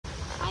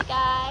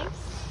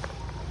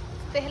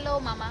Say hello,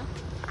 Mama.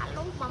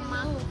 Hello,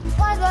 Mama.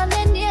 Forever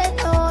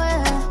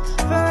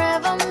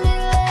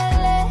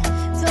milele,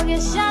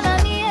 tungeshana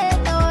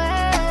niende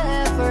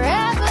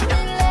forever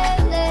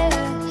milele,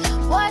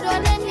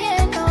 wadwane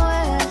niende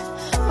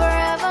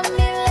forever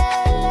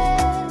milele,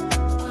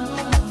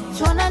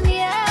 tuona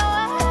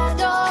niewe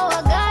do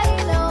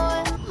wagaino.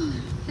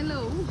 Hello,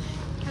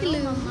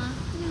 Mama.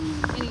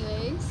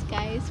 Anyways,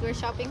 guys, we're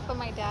shopping for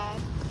my dad.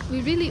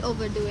 We really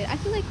overdo it. I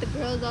feel like the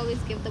girls always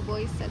give the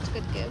boys such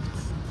good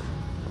gifts.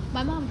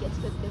 My mom gets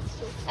good gifts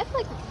too. I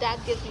feel like Dad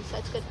gives me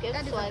such good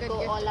gifts, so I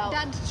go all out.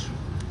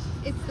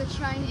 It's the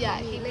trying. Yeah,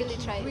 he really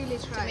tries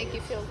to make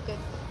you feel good.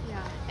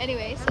 Yeah.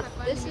 Anyway, so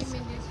this is.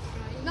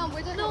 No,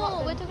 we're talking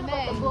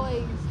about the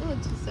boys. Oh,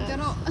 Jesus.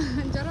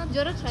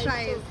 Joro tries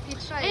too. He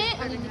tries.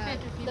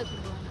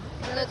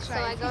 Look, so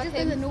I got he just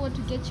him. doesn't know what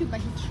to get you, but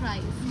he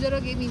tries. Joro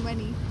gave me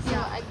money, so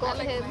Yeah, I got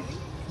him. money.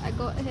 I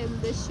got him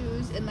the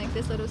shoes and like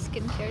this little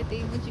skincare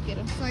thing. What'd you get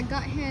him? So I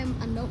got him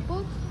a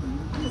notebook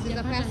because he's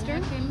a pastor.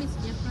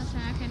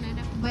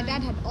 My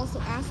dad had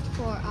also asked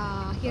for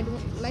he had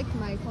liked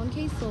my phone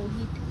case, so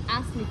he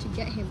asked me to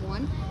get him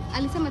one.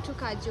 Alisema took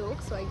a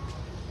joke, so I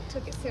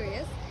took it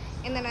serious.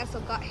 And then I also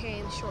got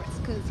him shorts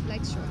because he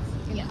likes shorts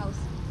in the house.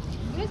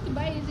 You have to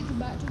buy it to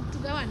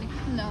go on.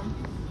 No,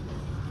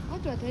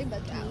 What do I tell you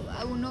about that?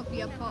 I will not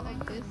be a part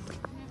of this.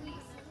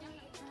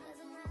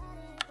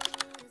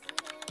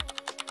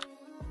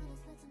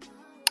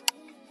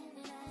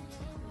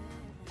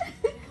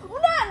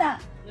 Unana!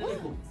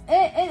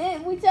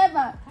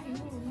 Whichever.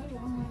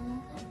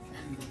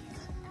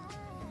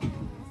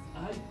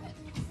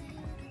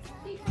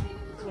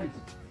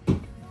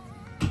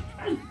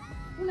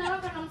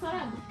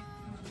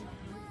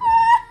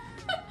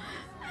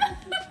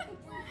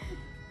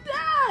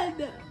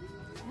 Dad!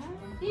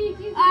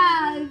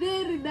 Ah,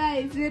 very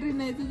nice, very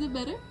nice. Is it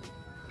better?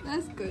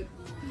 That's good.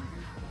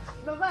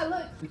 Baba,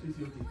 look.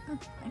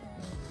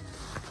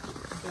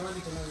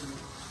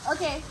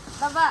 Okay,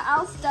 Baba,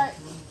 I'll start.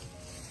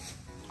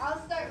 I'll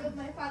start with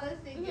my Father's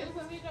Day gift.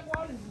 Are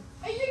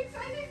you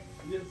excited?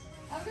 Yes.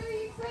 I'm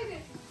very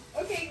excited.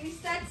 Okay, we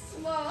start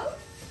small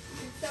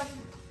with some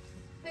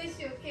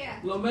facial care.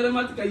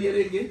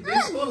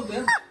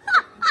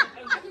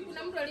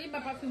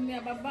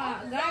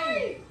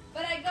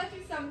 But I got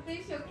you some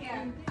facial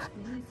care.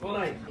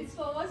 Alright. It's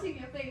for washing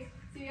your face,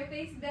 so your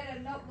face better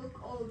not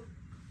look old.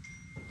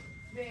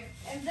 There.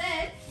 And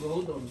then,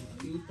 Hold on.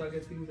 You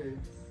targeting the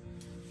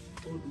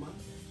old man?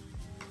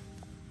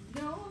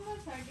 no, I'm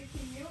not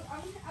targeting you.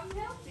 I'm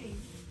helping.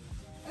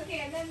 Okay,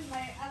 and then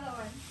my other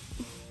one.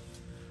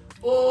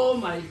 Oh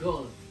my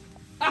god.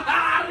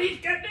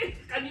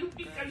 Can you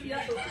pick a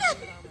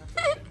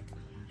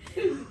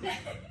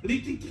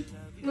Litiki.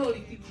 No,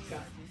 Litika.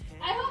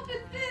 I hope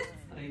it fits.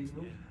 I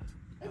know.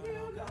 Okay,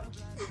 hold on.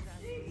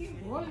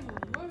 What?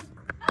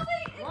 Oh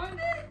wait, it fits.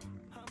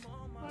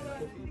 Hold on, I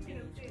think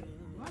it'll fit.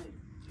 What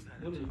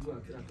did you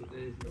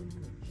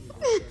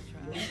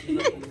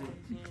do?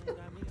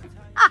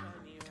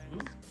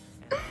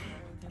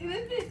 It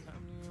will fit.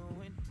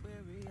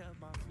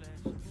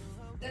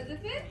 Does it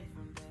fit?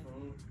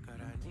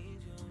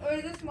 Or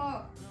is it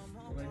small?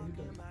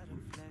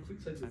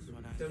 Size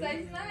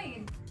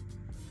 9.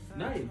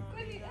 9?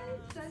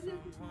 Size 9.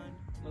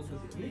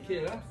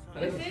 Michela?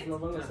 Is it?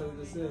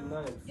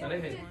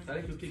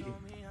 Sarei que o que?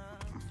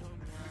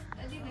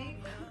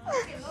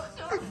 Okay, look,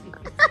 show.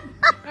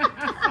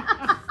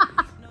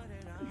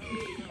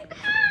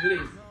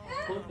 Grace,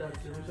 hold that.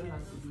 You don't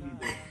have to do it.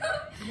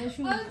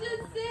 I'm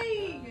just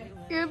saying.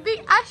 You're a bit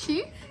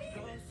ashy.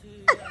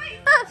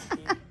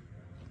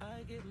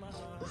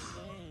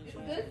 It's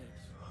good.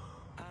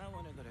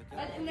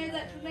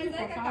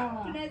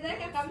 Tunaweza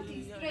kamti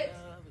straight.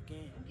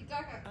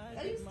 Ukitaka.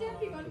 Are you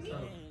stepping on me?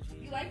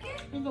 You like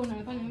it?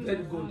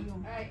 Very good.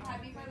 Alright,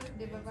 happy Father's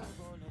Day, Baba.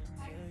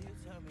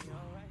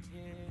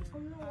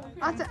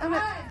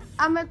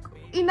 I'm a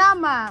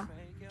inama.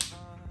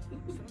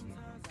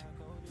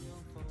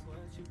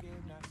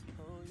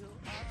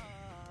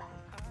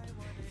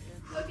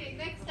 Okay,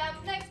 next up.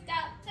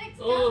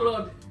 Oh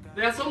Lord,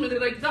 there are so many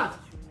like that.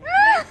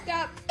 Next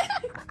up.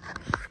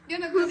 You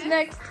wanna go Who's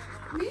next?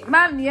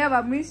 Man, yeah,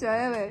 but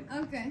Misha,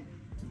 Okay.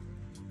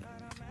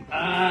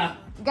 Guys,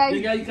 Guys,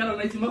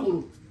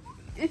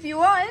 if you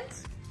want,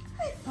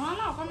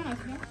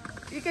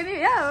 you can.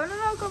 Yeah,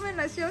 no, come in.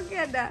 Let's show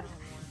you that.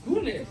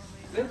 Goodness,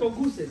 let's go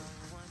gooses.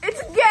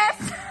 It's guess.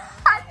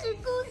 Happy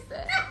goose.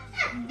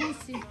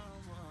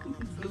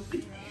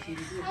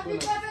 Happy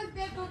Father's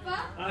Day, Papa.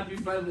 Happy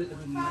Father's Day.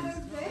 Father's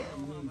Day.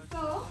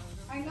 So,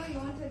 I know you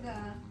wanted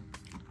a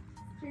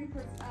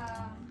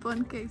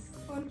Phone case.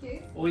 phone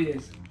case. Oh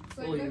yes.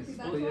 So Oh you yes. got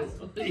that Oh one? yes.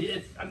 Oh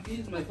yes. And this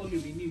is my phone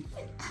will be new.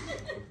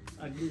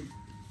 Again.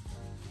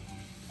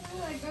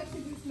 Well, I got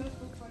you this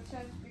notebook for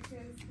church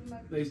because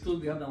They stole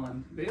the other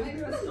one. They I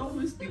know. are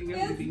always stealing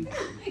everything.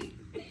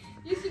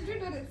 you should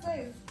read what it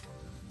says.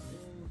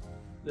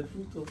 The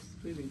fruit of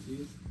spirit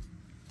is.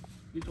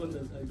 Which one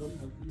does I don't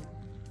have?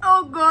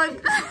 Oh God.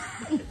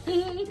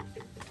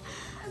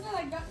 And then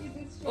I got you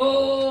this shirt.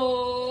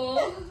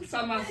 Oh,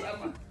 Sama.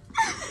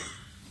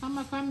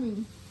 Mama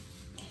farming.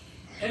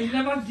 And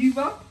never give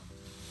up?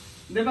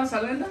 Never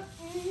surrender?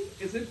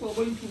 Is it for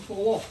going to for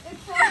war?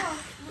 It's for us.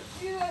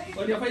 You know,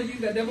 When you're fighting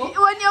the devil?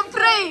 When you're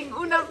praying,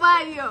 unafaa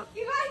hiyo.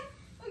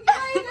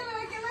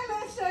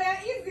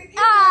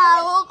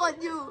 Wako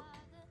juu.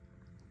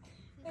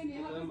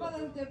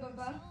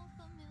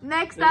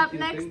 Next up.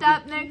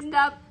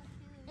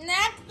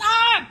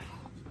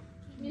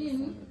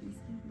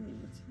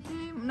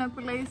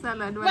 Mnakula hii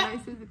salad wala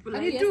isizi kula.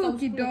 Ni tu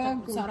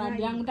kidogo. Salad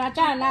yangu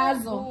nitachana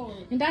nazo.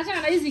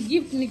 Nitachana na hizi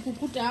gift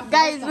nikukuta hapa.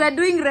 Guys, we're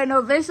doing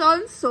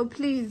renovations, so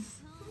please,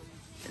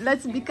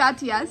 let's be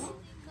courteous.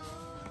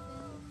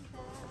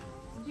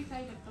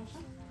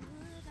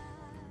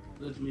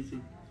 Let me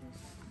see.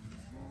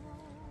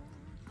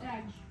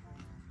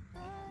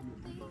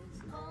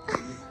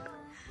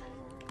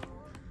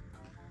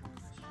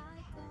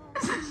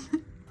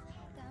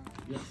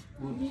 Yes,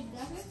 good.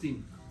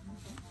 Steam.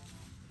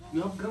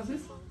 You have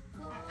glasses?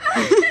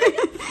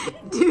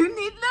 Do you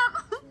need them?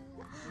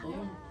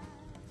 Oh.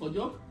 For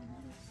job?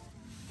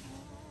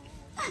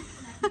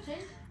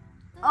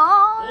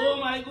 Oh. Oh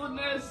my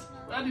goodness!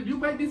 Where did you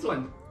buy this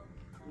one?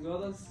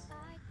 No, that's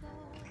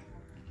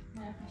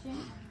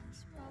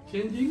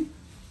changing.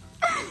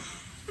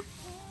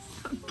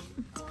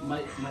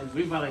 My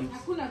favorite.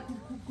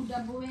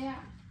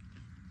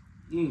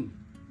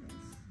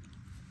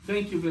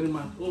 Thank you very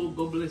much. Oh,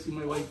 God bless you,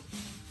 my wife.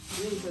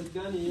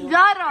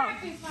 Jaro.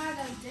 Happy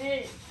Father's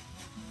Day.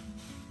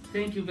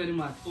 Thank you very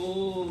much.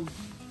 Oh,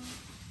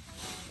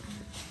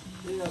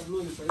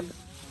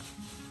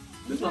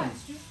 this one.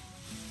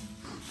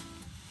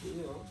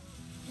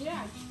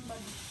 Yeah,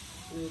 but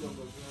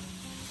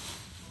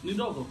Ni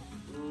dogo.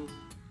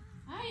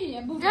 ai,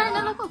 abu. Jaro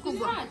nalako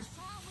kubwa.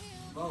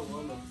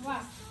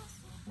 What?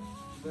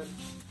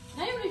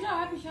 Na hiyo ni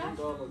wapi sha?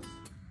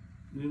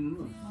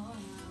 Ninunua.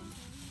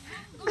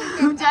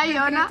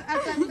 Hujaiona?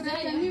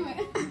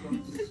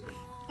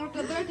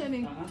 After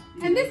threatening.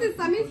 And this is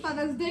Sammy's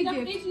Father's Day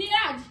gift. It's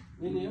Niraj.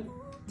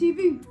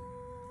 TV.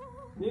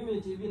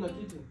 Mimi TV na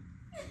kiti.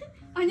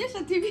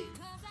 Onyesha TV.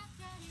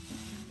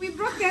 We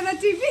broke the other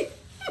TV.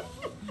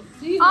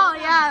 Oh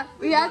yeah,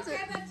 we had to. The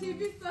other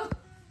TV, so.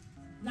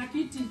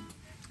 Nakiti.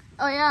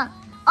 Oh yeah.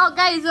 Oh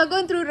guys, we're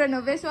going through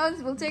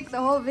renovations. We'll take the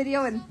whole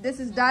video when this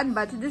is done,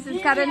 but this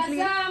is currently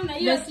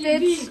the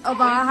state of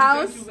our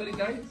house. Thank you very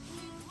guys.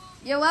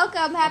 You're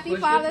welcome. Happy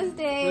Father's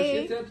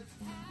Day. Appreciate it.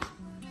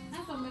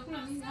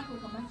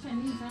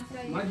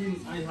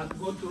 Imagine I had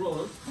got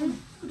road.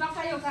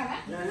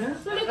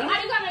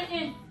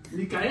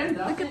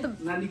 Nikaenda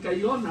na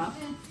nikaiona.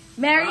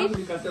 Married?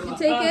 Nikasema, You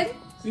taken?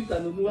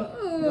 sitanunua.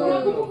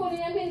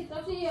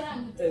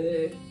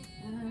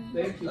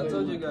 Thank you. I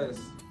told you guys.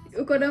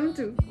 Uko na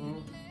mtu?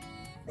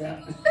 Yeah.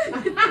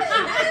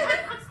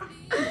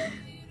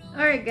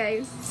 Alright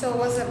guys. So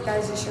what's up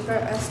guys, it's your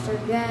girl Esther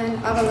again.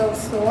 I'm a little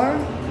sore.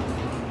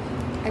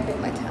 I bit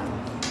my tongue.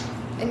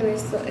 Anyway,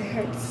 so it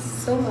hurts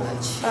so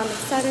much. I'm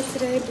excited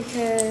today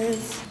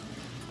because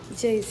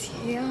Jay is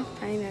here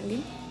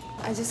finally.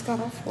 I just got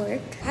off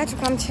work. I had to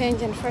come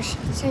change and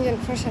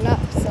freshen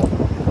up. So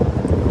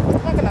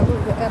I'm not gonna go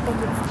to the airport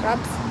with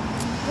straps.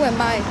 Who am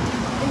I?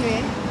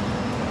 Anyway,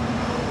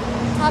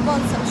 have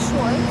on some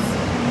shorts.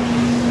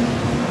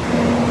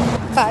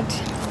 But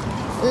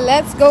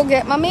let's go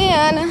get my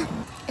man.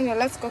 Anyway,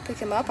 let's go pick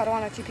him up. I don't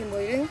want to keep him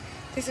waiting.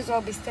 This is where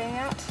I'll be staying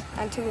at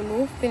until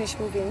we finish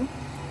moving.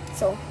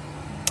 So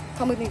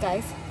come with me,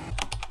 guys.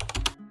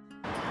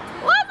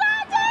 What's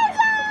up,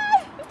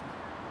 Jason?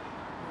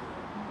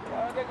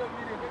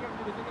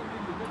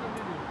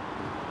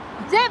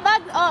 Jay,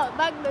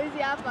 bag noisy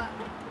hapa.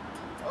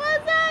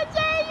 What's up,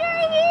 Jay?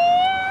 You're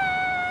here.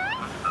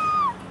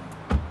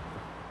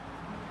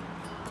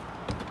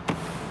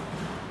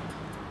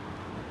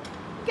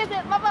 Get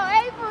it, Mama.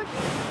 Hey, food.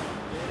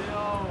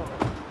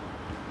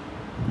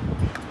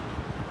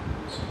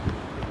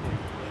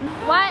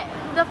 Why?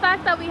 The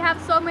fact that we have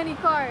so many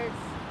cars.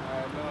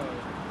 I know.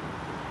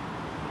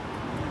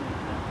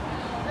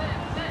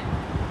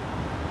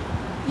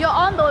 You're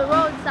on the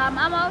road, Sam.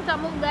 I'm out to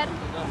move that. It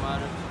don't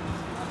matter.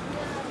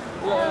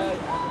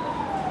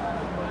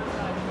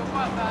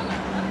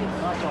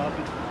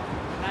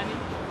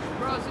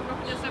 Bro, so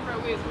we're just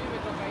separate ways. We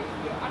were talking.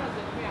 You're out of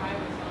the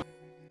highway.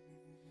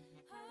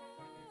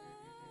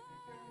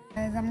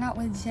 Guys, I'm not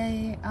with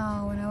Jay.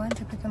 When I went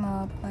to pick him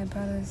up, my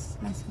brothers,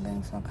 my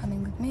siblings were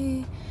coming with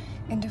me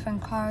in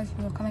different cars.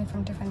 We were coming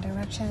from different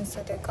directions,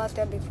 so they got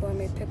there before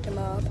me, picked him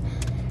up.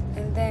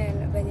 And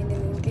then when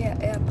in the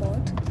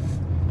airport,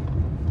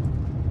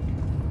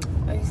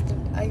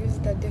 I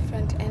used a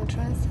different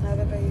entrance I've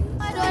ever used.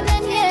 I don't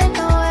need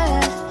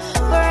nowhere.